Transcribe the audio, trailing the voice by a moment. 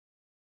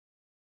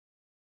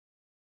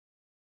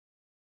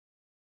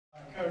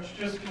Coach,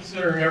 just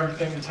considering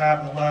everything that's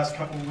happened the last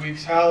couple of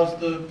weeks, how's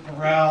the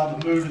morale,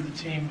 the mood of the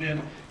team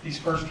been these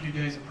first few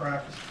days of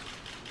practice?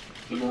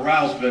 The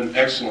morale's been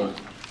excellent.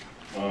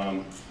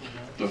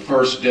 The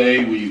first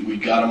day we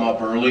got them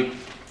up early.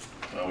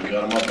 We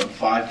got them up at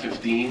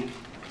 5:15.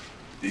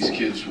 These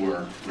kids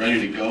were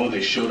ready to go.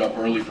 They showed up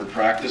early for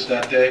practice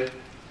that day.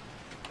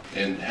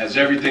 And has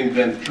everything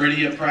been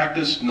pretty at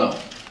practice? No.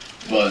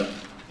 But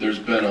there's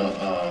been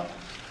a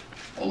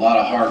lot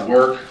of hard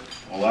work,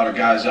 a lot of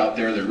guys out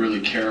there that really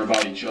care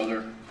about each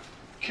other,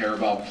 care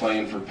about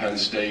playing for Penn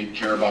State,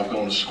 care about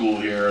going to school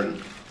here,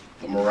 and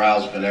the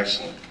morale's been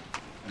excellent.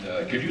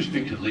 Could you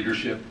speak to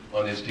leadership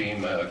on this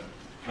team,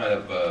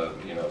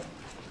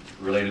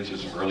 related to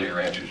some earlier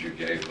answers you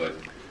gave, but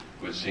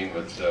would seem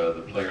with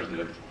the players that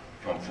have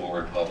come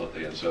forward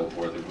publicly and so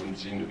forth, it wouldn't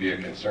seem to be a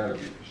concern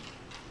of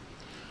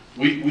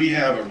yours. We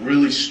have a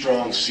really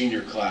strong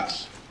senior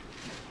class.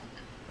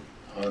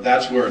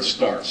 That's where it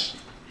starts.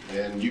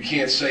 And you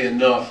can't say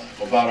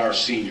enough about our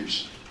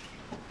seniors.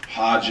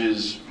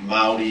 Hodges,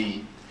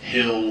 Mouty,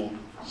 Hill,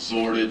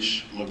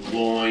 Zordich,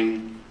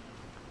 McGloin,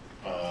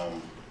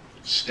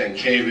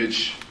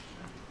 Stankiewicz,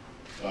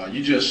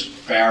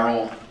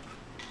 Farrell.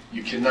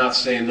 You cannot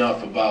say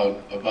enough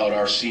about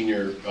our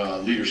senior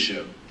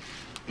leadership.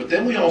 But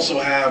then we also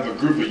have a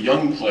group of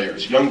younger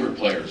players,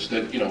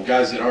 that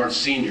guys that aren't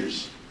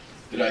seniors,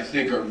 that I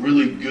think are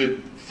really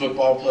good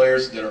football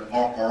players that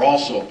are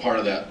also a part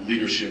of that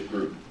leadership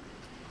group.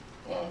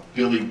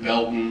 Billy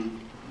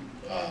Belton,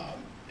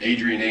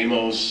 Adrian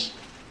Amos,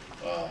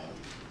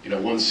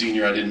 one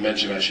senior I didn't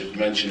mention, I should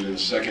mention in the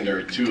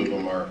secondary. Two of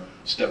them are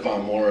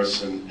Stephon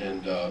Morris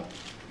and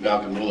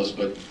Malcolm Willis.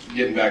 But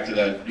getting back to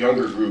that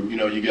younger group,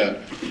 you got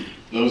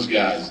those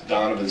guys,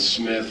 Donovan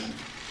Smith,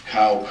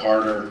 Kyle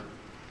Carter.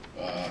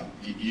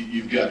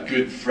 You've got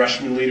good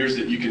freshman leaders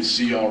that you can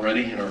see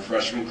already in our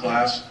freshman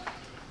class.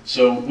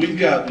 So we've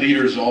got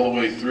leaders all the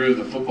way through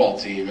the football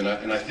team, and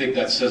I think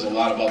that says a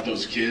lot about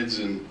those kids,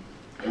 and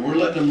we're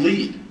letting them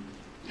lead,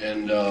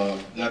 and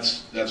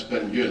that's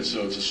been good.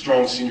 So it's a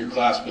strong senior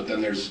class, but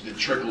then it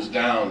trickles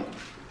down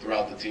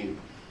throughout the team.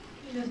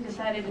 You just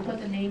decided to put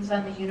the names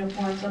on the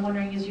uniforms. I'm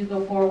wondering, as you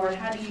go forward,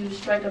 how do you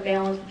strike a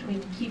balance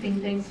between keeping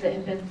things that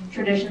have been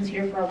traditions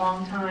here for a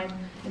long time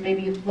and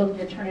maybe looking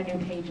to turn a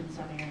new page in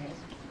some areas?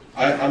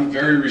 I'm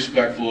very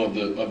respectful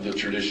of the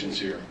traditions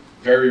here,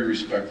 very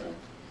respectful.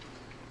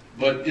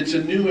 But it's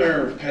a new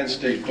era of Penn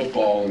State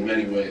football in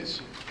many ways.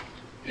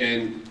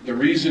 And the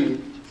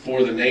reason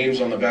for the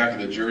names on the back of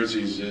the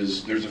jerseys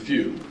is there's a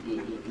few.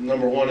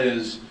 Number one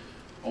is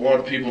I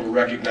want people to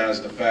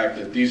recognize the fact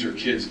that these are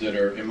kids that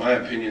are, in my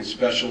opinion,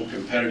 special,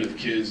 competitive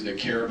kids that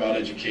care about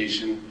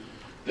education,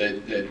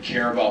 that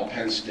care about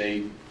Penn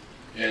State,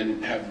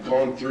 and have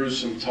gone through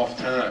some tough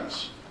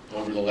times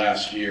over the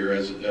last year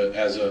as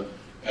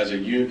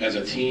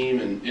a team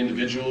and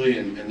individually,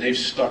 and they've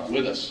stuck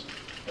with us.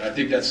 And I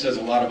think that says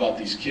a lot about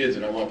these kids,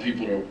 and I want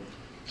people to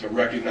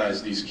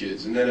recognize these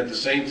kids. And then at the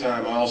same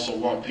time, I also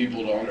want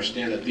people to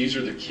understand that these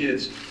are the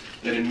kids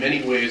that in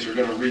many ways are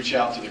going to reach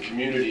out to the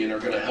community and are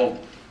going to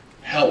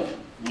help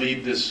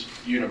lead this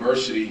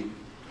university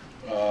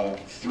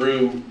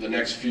through the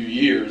next few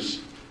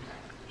years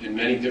in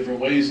many different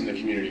ways in the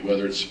community,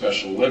 whether it's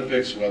Special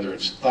Olympics, whether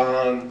it's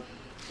Thon,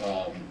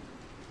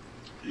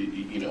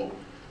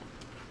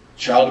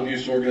 child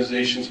abuse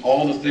organizations,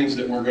 all the things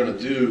that we're going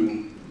to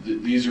do.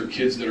 These are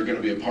kids that are going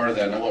to be a part of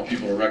that, and I want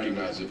people to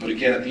recognize it. But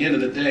again, at the end of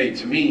the day,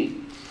 to me,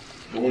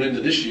 going into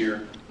this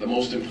year, the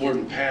most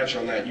important patch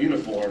on that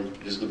uniform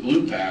is the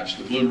blue patch,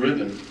 the blue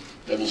ribbon,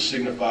 that will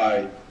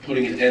signify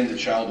putting an end to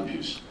child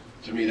abuse.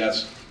 To me,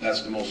 that's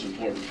the most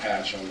important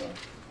patch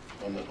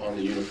on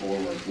the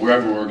uniform or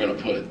wherever we're going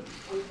to put it.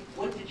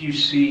 What did you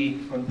see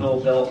from Bill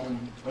Belton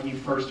when you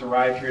first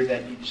arrived here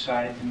that you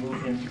decided to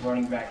move him to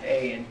running back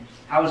A, and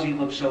how has he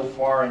looked so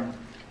far, and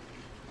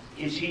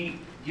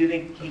do you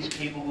think he's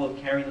capable of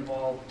carrying the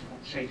ball,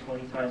 say,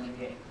 20 times a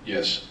game?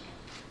 Yes.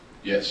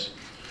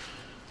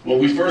 When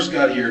we first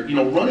got here,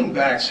 running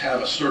backs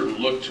have a certain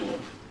look to them.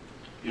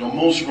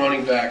 Most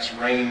running backs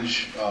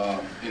range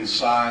in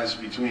size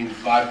between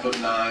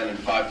 5'9" and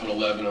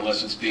 5'11",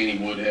 unless it's Danny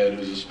Woodhead,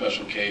 who's a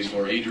special case,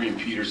 or Adrian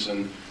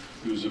Peterson,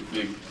 who's a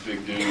big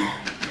dude.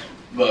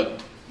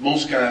 But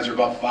most guys are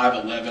about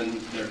 5'11".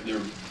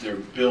 They're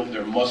built,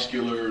 they're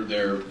muscular,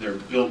 they're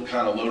built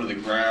kind of low to the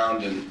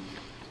ground,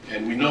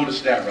 and we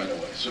noticed that right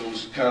away. So it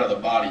was kind of the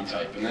body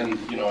type. And then,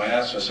 I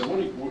asked him, I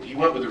said, he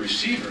went with the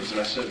receivers, and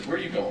I said, where are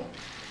you going?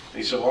 And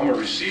he said, well, I'm a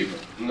receiver.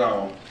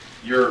 No,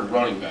 you're a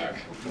running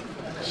back.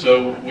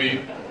 So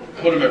we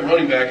put him at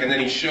running back, and then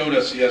he showed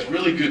us he has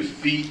really good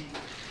feet.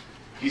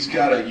 He's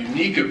got a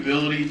unique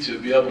ability to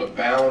be able to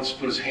balance,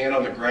 put his hand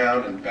on the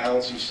ground and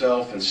balance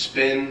himself and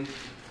spin.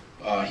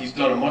 He's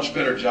done a much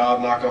better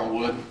job, knock on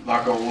wood,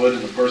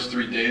 in the first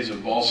 3 days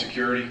of ball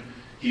security.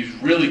 He's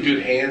really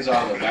good hands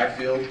out of the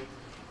backfield.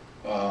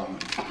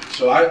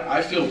 So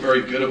I feel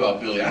very good about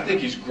Billy. I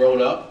think he's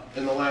grown up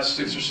in the last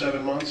 6 or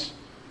 7 months.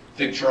 I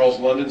think Charles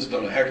London's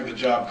done a heck of a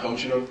job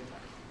coaching him,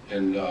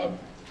 and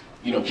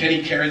Can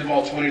he carry the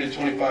ball 20 to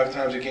 25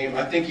 times a game?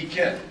 I think he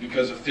can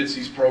because of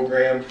Fitzy's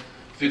program.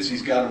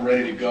 Fitzy's got him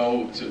ready to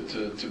go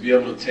to be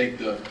able to take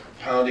the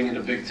pounding in the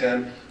Big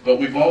Ten. But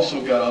we've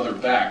also got other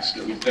backs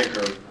that we think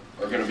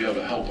are going to be able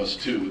to help us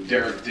too. With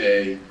Derek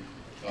Day,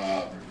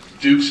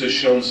 Dukes has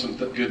shown some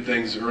good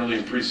things early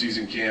in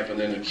preseason camp, and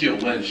then Akil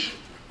Lynch,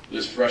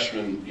 this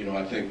freshman,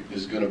 I think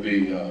is going to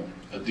be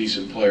a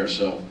decent player.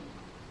 So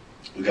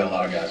we got a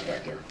lot of guys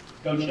back there.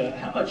 Coach,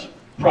 how much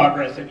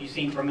progress have you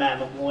seen from Matt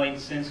McGloin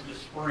since the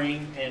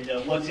spring, and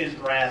what's his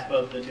grasp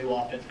of the new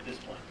offense at this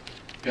point?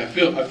 Yeah,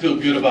 I feel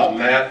good about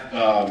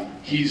Matt.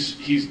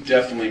 He's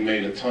definitely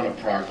made a ton of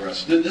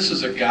progress. This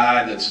is a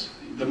guy that's,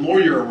 the more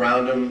you're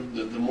around him,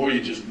 the more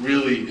you just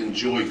really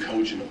enjoy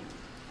coaching him.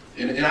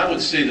 And I would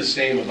say the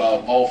same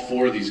about all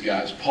four of these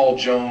guys: Paul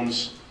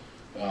Jones,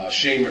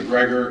 Shane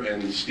McGregor,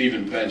 and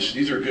Stephen Bench.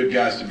 These are good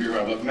guys to be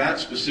around. But Matt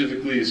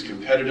specifically is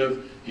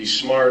competitive. He's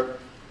smart.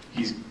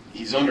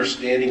 He's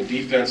understanding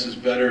defenses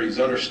better. He's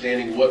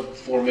understanding what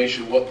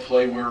formation, what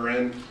play we're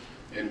in,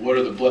 and what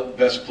are the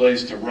best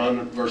plays to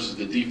run versus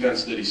the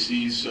defense that he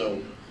sees.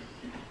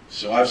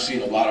 So I've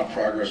seen a lot of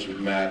progress with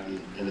Matt,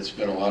 and it's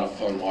been a lot of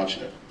fun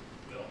watching it.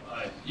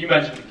 You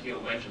mentioned Akil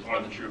Lynch as one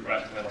of the true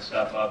freshmen that'll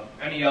step up.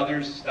 Any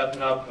others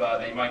stepping up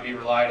that you might be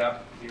relied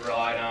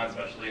on,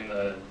 especially in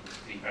the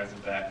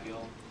defensive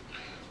backfield?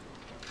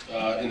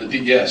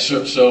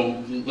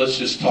 So let's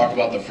just talk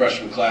about the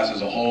freshman class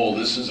as a whole.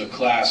 This is a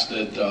class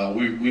that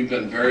we've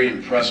been very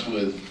impressed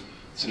with.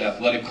 It's an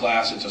athletic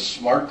class. It's a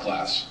smart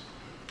class,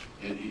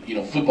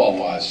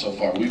 football-wise so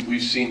far.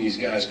 We've seen these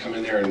guys come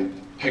in there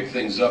and pick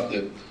things up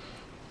that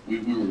we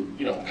were,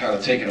 kind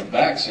of taken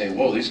aback, saying,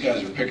 "Whoa, these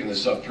guys are picking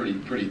this up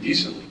pretty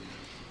decently."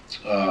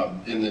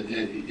 In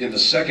the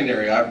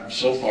secondary, I've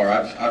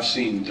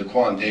seen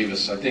Daquan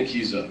Davis. I think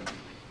he's a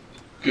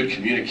good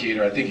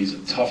communicator. I think he's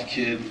a tough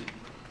kid.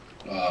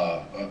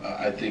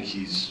 I think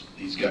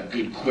he's got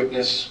good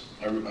quickness.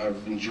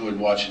 I've enjoyed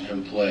watching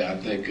him play. I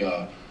think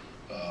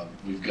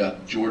we've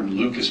got Jordan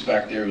Lucas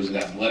back there, who's an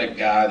athletic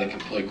guy that can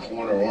play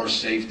corner or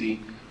safety.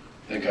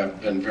 I think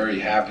I've been very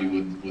happy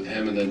with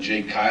him. And then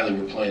Jake Kiley,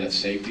 we're playing at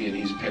safety, and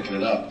he's picking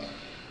it up.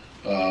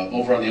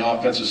 Over on the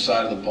offensive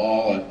side of the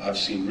ball, I've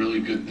seen really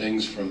good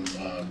things from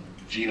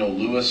Geno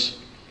Lewis,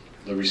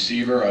 the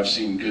receiver. I've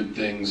seen good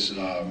things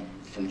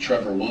from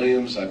Trevor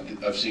Williams.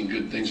 I've seen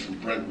good things from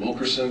Brent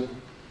Wilkerson.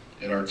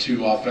 And our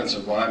two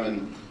offensive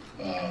linemen,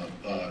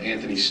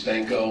 Anthony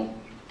Stanko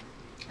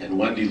and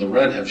Wendy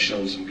Loren, have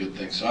shown some good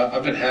things. So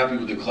I've been happy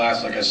with the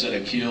class. Like I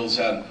said, Akil's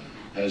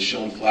has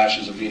shown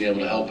flashes of being able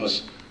to help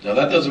us. Now,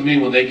 that doesn't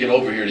mean when they get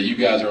over here that you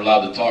guys are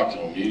allowed to talk to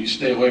them. You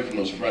stay away from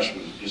those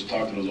freshmen. Just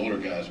talk to those older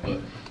guys. But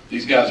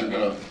these guys are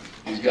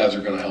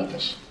gonna help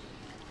us.